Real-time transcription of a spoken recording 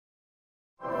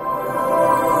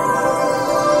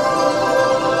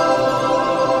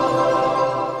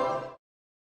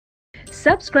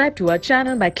Subscribe to our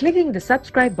channel by clicking the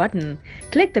subscribe button.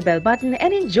 Click the bell button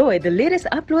and enjoy the latest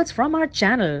uploads from our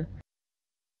channel.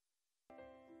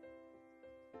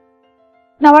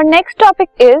 Now our next topic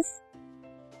is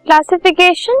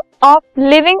classification of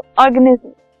living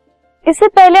organisms. इससे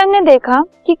पहले हमने देखा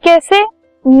कि कैसे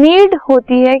need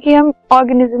होती है कि हम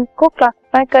ऑर्गेनिज्म को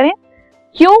क्लासिफाई करें,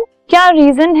 क्यों, क्या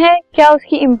रीजन है, क्या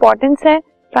उसकी इम्पोर्टेंस है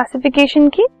क्लासिफिकेशन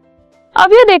की।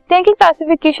 अब ये देखते हैं कि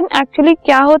क्लासिफिकेशन एक्चुअली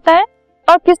क्या होता है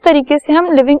और किस तरीके से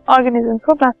हम लिविंग ऑर्गेनिज्म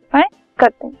को क्लासिफाई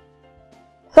करते हैं।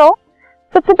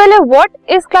 सबसे पहले what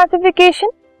is classification?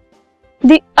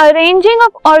 The arranging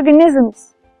of organisms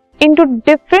into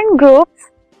different groups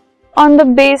on the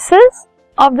basis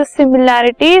of the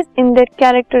similarities in their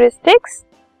characteristics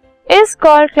is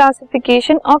called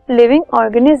classification of living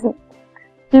organism.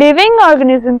 Living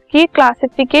organism की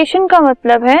क्लासिफिकेशन का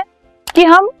मतलब है कि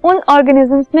हम उन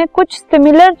ऑर्गेनिजम्स में कुछ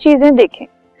सिमिलर चीजें देखें,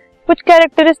 कुछ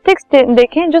कैरेक्टरिस्टिक्स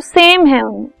देखें जो सेम है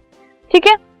उनमें, ठीक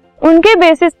है, उनके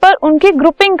बेसिस पर उनकी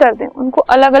ग्रुपिंग कर दें, उनको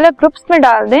अलग अलग ग्रुप्स में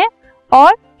डाल दें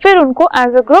और फिर उनको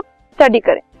एज अ ग्रुप स्टडी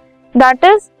करें। That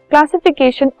is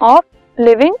classification of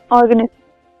living organism.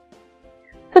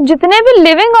 तो जितने भी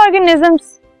लिविंग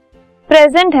ऑर्गेनिजम्स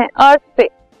प्रेजेंट हैं अर्थ पे,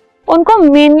 उनको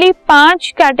मेनली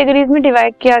 5 कैटेगरीज में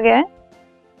डिवाइड किया गया है।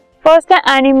 फर्स्ट है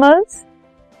एनिमल्स,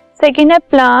 सेकेंड है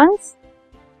प्लांट्स,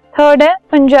 थर्ड है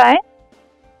फंजाई,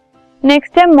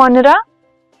 नेक्स्ट है मोनेरा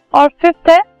और फिफ्थ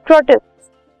है प्रोटिस्ट।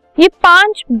 ये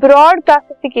 5 ब्रॉड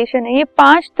क्लासिफिकेशन है, ये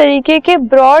 5 तरीके के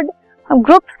ब्रॉड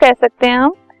ग्रुप्स कह सकते हैं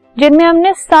हम, जिनमें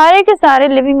हमने सारे के सारे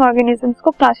लिविंग ऑर्गेनिजम्स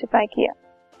को क्लासिफाई किया।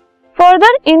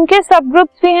 फर्दर इनके सब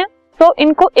ग्रुप्स भी हैं, तो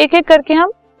इनको एक एक करके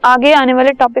हम आगे आने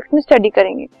वाले टॉपिक्स में स्टडी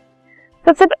करेंगे।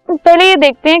 सबसे पहले ये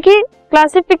देखते हैं कि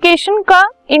क्लासिफिकेशन का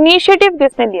इनिशिएटिव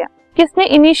किसने लिया, किसने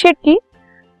इनिशिएट की।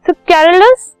 तो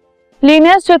कैरोलस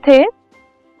लिनस जो थे,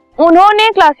 उन्होंने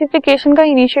क्लासिफिकेशन का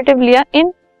इनिशिएटिव लिया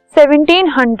इन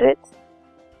 1700।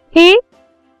 He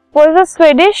was a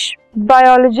Swedish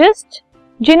biologist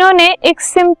जिन्होंने एक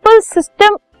सिंपल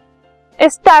सिस्टम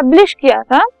एस्टैब्लिश किया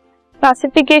था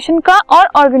क्लासिफिकेशन का और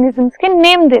ऑर्गेनिजम्स के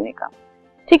नेम देने का,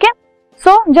 ठीक है।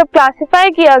 जब क्लासिफाई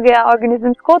किया गया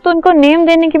ऑर्गेनिजम्स को, तो उनको नेम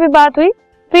देने की भी बात हुई।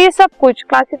 तो ये सब कुछ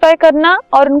क्लासिफाई करना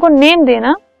और उनको नेम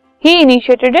देना, ही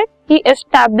initiated it, he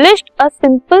established a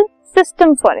simple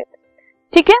system for it,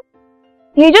 ठीक है।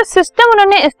 ये जो सिस्टम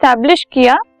उन्होंने एस्टैब्लिश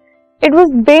किया, it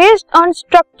was based on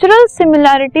structural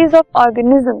similarities of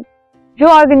organisms. जो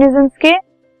ऑर्गेनिजम्स के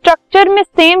स्ट्रक्चर में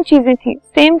सेम चीजें थी,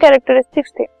 सेम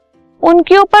कैरेक्टरिस्टिक्स थे,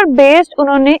 उनके ऊपर बेस्ड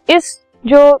उन्होंने इस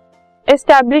जो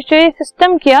एस्टैब्लिश जो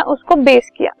सिस्टम किया उसको बेस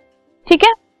किया, ठीक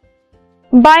है।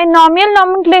 Binomial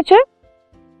nomenclature,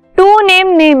 to name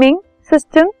naming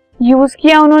system use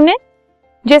किया उन्होंने,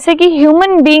 जैसे कि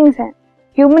ह्यूमन बीइंग्स हैं,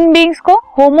 ह्यूमन बीइंग्स को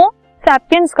होमो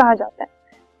सैपियंस कहा जाता है,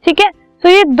 ठीक है। तो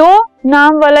ये 2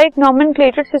 नाम वाला एक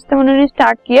नॉमेनक्लेचर सिस्टम उन्होंने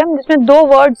स्टार्ट किया, जिसमें 2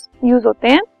 वर्ड्स यूज होते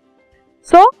हैं।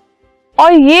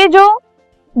 और ये जो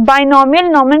बायनॉमियल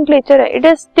नॉमेनक्लेचर है, it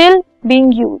is still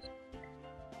being used.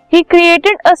 He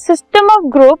created a system of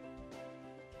group,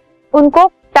 उनको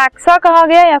टैक्सा कहा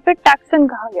गया या फिर टैक्सन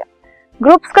कहा गया।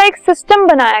 ग्रुप्स का एक सिस्टम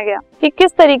बनाया गया कि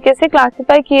किस तरीके से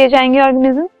क्लासिफाई किए जाएंगे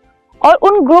ऑर्गेनिज्म, और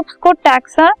उन ग्रुप्स को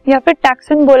टैक्सा या फिर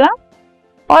टैक्सन बोला।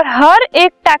 और हर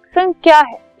एक टैक्सन क्या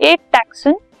है? एक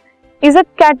taxon is a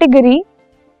category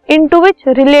into which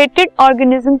related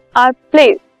organisms are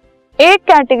placed. एक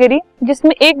कैटेगरी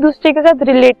जिसमें एक दूसरे के साथ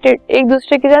रिलेटेड, एक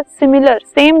दूसरे के साथ सिमिलर,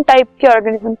 सेम टाइप के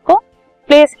ऑर्गेनिजम्स को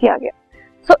प्लेस किया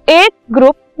गया। एक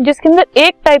ग्रुप जिसके अंदर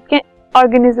एक टाइप के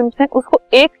ऑर्गेनिजम्स हैं, उसको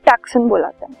एक टैक्सन बोला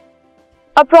जाता है।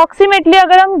 अप्रोक्सीमेटली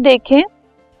अगर हम देखें,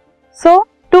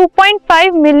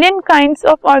 2.5 million kinds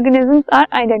of organisms are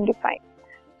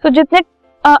identified. जितने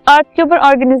अर्थ के ऊपर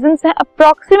ऑर्गेनिजम्स हैं,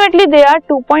 अप्रोक्सीमेटली दे आर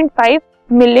 2.5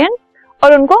 मिलियन,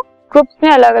 और उनको ग्रुप्स में,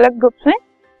 अलग अलग ग्रुप्स में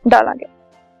डाला गया।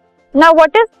 Now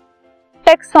what is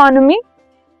taxonomy?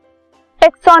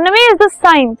 Taxonomy is the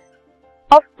science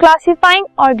of classifying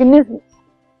organisms,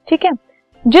 ठीक है।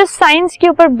 जिस साइंस के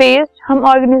ऊपर बेस्ड हम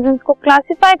ऑर्गेनिजम्स को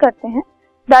क्लासिफाई करते हैं,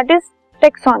 दैट इज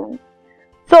टेक्सोनॉमी।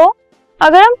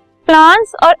 अगर हम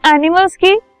प्लांट्स और एनिमल्स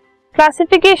की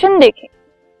क्लासिफिकेशन देखें,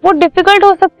 वो डिफिकल्ट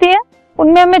हो सकती है,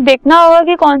 उनमें हमें देखना होगा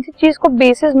कि कौन सी चीज को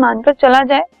बेसिस मानकर चला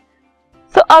जाए।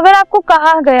 अगर आपको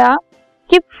कहा गया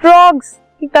कि फ्रॉग्स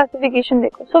की क्लासिफिकेशन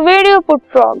देखो, where do you put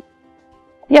frogs,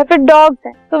 या फिर डॉग्स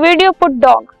हैं, where do you put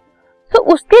dogs. तो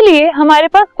उसके लिए हमारे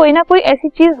पास कोई ना कोई ऐसी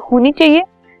चीज होनी चाहिए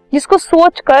जिसको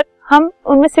सोचकर हम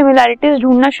उनमें सिमिलैरिटीज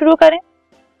ढूंढना शुरू करें।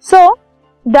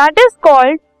 That is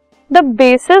called the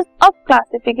basis of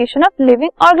classification of living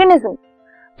organism.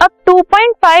 अब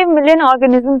 2.5 मिलियन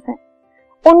ऑर्गेनिजम्स हैं,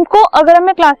 उनको अगर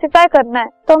हमें क्लासिफाई करना है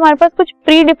तो हमारे पास कुछ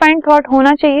प्री डिफाइंड थॉट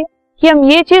होना चाहिए कि हम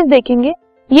ये चीज देखेंगे,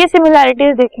 ये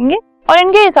सिमिलैरिटीज देखेंगे और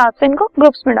इनके हिसाब से इनको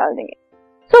ग्रुप्स में डाल देंगे।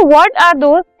 So what are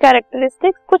those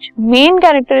characteristics, कुछ मेन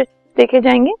कैरेक्टरिस्टिक्स देखे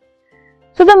जाएंगे।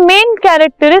 So the main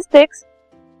characteristics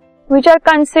which are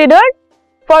considered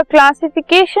for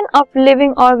classification of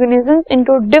living organisms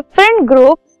into different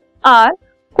groups are,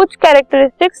 कुछ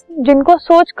कैरेक्टरिस्टिक्स जिनको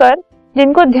सोचकर,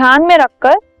 जिनको ध्यान में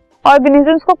रखकर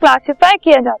ऑर्गेनिजम्स को क्लासिफाई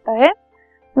किया जाता है,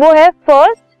 वो है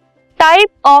फर्स्ट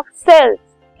टाइप ऑफ सेल्स,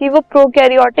 कि वो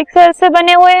प्रोकैरियोटिक सेल से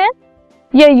बने हुए हैं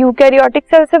या यूकैरियोटिक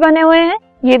सेल से बने हुए हैं,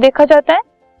 ये देखा जाता है।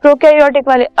 प्रोकैरियोटिक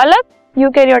वाले अलग,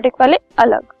 यूकैरियोटिक वाले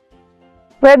अलग।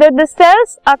 Whether the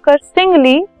cells occur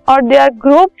singly or they are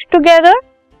grouped together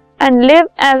and live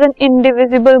as an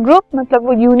indivisible group, मतलब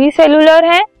वो यूनिसेलुलर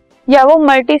है या वो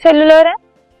मल्टीसेलुलर है,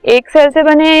 एक सेल से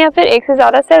बने हैं या फिर एक से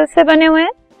ज्यादा सेल से बने हुए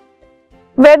हैं।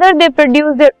 Whether they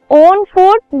produce their own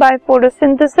food by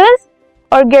photosynthesis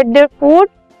or get their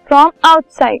food from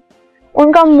outside,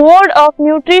 उनका मोड ऑफ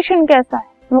न्यूट्रिशन कैसा है,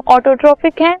 वो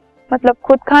ऑटोट्रोफिक है मतलब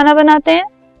खुद खाना बनाते हैं,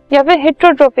 या फिर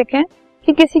हेटेरोट्रोफिक है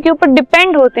कि किसी के ऊपर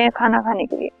डिपेंड होते हैं खाना खाने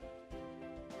के लिए।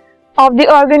 Of the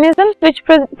organisms which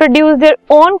produce their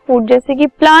own food, जैसे कि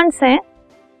प्लांट्स हैं,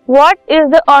 what is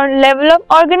the level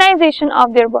of organisation of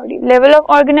their body, level of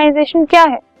organisation क्या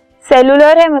है,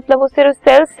 सेलुलर है मतलब वो सिर्फ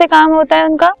सेल्स से काम होता है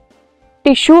उनका,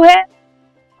 टिश्यू है,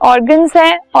 ऑर्गन्स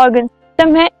है, ऑर्गन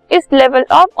सिस्टम है, इस लेवल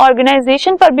ऑफ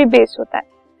ऑर्गेनाइजेशन पर भी बेस्ड होता है।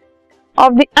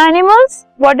 Of the animals,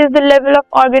 what is the level of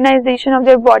organisation of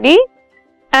their body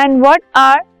and what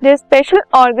are their special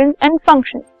organs and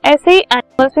functions, ऐसे ही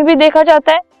एनिमल्स में भी देखा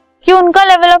जाता है कि उनका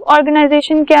लेवल ऑफ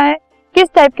ऑर्गेनाइजेशन क्या है, किस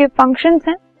टाइप के फंक्शंस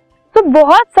हैं। तो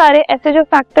बहुत सारे ऐसे जो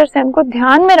फैक्टर्स हैं उनको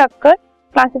ध्यान में रखकर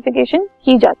क्लासिफिकेशन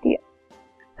की जाती है।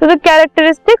 So the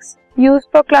characteristics used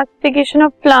for classification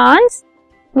of plants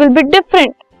will be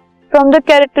different from the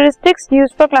characteristics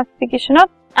used for classification of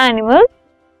animals,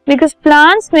 because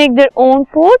plants make their own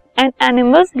food and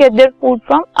animals get their food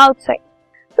from outside.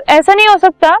 तो ऐसा नहीं हो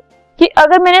सकता कि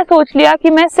अगर मैंने सोच लिया कि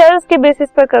मैं सेल्स के बेसिस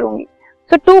पर करूंगी,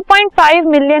 तो 2.5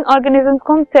 मिलियन ऑर्गेनिजम्स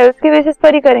को हम सेल्स के बेसिस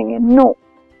पर ही करेंगे, नो।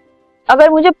 अगर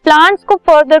मुझे प्लांट्स को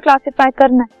फर्दर क्लासिफाई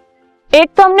करना है, एक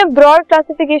तो हमने ब्रॉड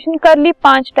क्लासिफिकेशन कर ली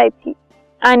 5 टाइप की,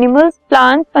 animals,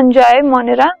 plants, fungi,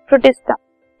 Monera, protista,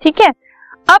 ठीक है।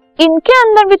 अब इनके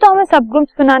अंदर भी तो हमें सब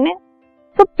ग्रुप्स बनाने,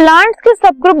 तो प्लांट्स के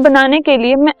सब ग्रुप बनाने के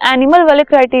लिए मैं एनिमल वाले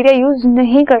क्राइटेरिया यूज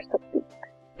नहीं कर सकती।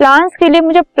 प्लांट्स के लिए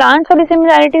मुझे प्लांट्स वाली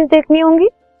सिमिलैरिटीज देखनी होंगी,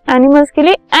 एनिमल्स के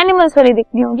लिए एनिमल्स वाली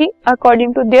देखनी होगी,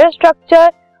 according to their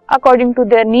structure, according to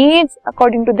their needs,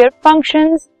 according to their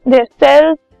functions, there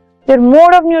sales, there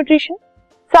mode of nutrition,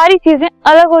 सारी चीजें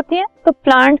अलग होती हैं। तो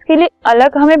प्लांट्स के लिए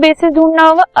अलग हमें बेसिस ढूंढना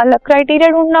होगा, अलग क्राइटेरिया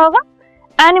ढूंढना होगा,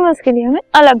 एनिमल्स के लिए हमें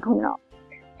अलग ढूंढना होगा,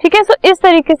 ठीक है। सो इस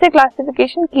तरीके से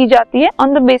क्लासिफिकेशन की जाती है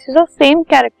on the basis of same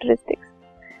characteristics.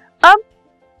 अब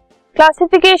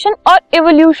क्लासिफिकेशन और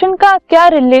इवोल्यूशन का क्या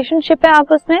रिलेशनशिप है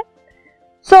आपस में।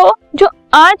 जो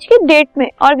आज की डेट में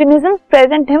ऑर्गेनिजम्स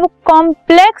प्रेजेंट हैं वो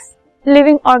कॉम्प्लेक्स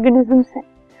लिविंग ऑर्गेनिजम्स हैं,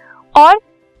 और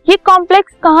ये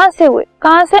कॉम्प्लेक्स कहाँ से हुए,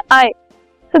 कहाँ से आए।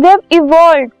 So they have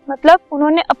evolved, मतलब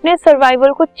उन्होंने अपने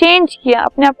सर्वाइवल को चेंज किया,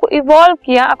 अपने आप को इवॉल्व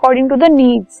किया अकॉर्डिंग टू द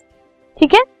नीड्स,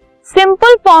 ठीक है।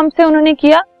 सिंपल फॉर्म से उन्होंने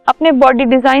किया, अपने बॉडी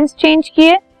डिजाइन्स चेंज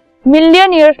किए,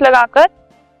 मिलियन ईयर्स लगाकर,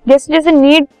 जैसे जैसे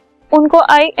नीड उनको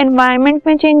आई, एनवायरनमेंट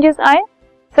में चेंजेस आए,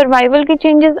 सर्वाइवल के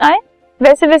चेंजेस आए,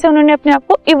 वैसे वैसे उन्होंने अपने आप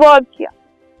को इवॉल्व किया।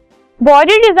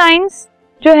 बॉडी डिजाइन्स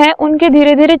जो है उनके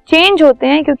धीरे धीरे चेंज होते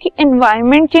हैं क्योंकि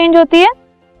एनवायरनमेंट चेंज होती है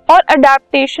और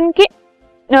अडेप्टेशन की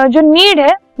जो नीड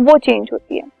है वो चेंज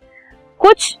होती है।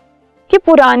 कुछ के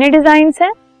पुराने डिजाइन्स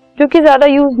हैं जो कि ज्यादा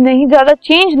यूज नहीं, ज्यादा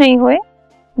चेंज नहीं हुए,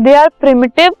 दे आर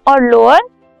प्रिमिटिव और लोअर,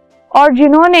 और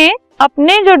जिन्होंने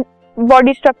अपने जो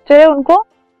बॉडी स्ट्रक्चर है उनको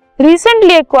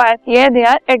रिसेंटली एक्वायर किया है, दे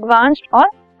आर एडवांस्ड और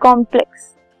कॉम्प्लेक्स।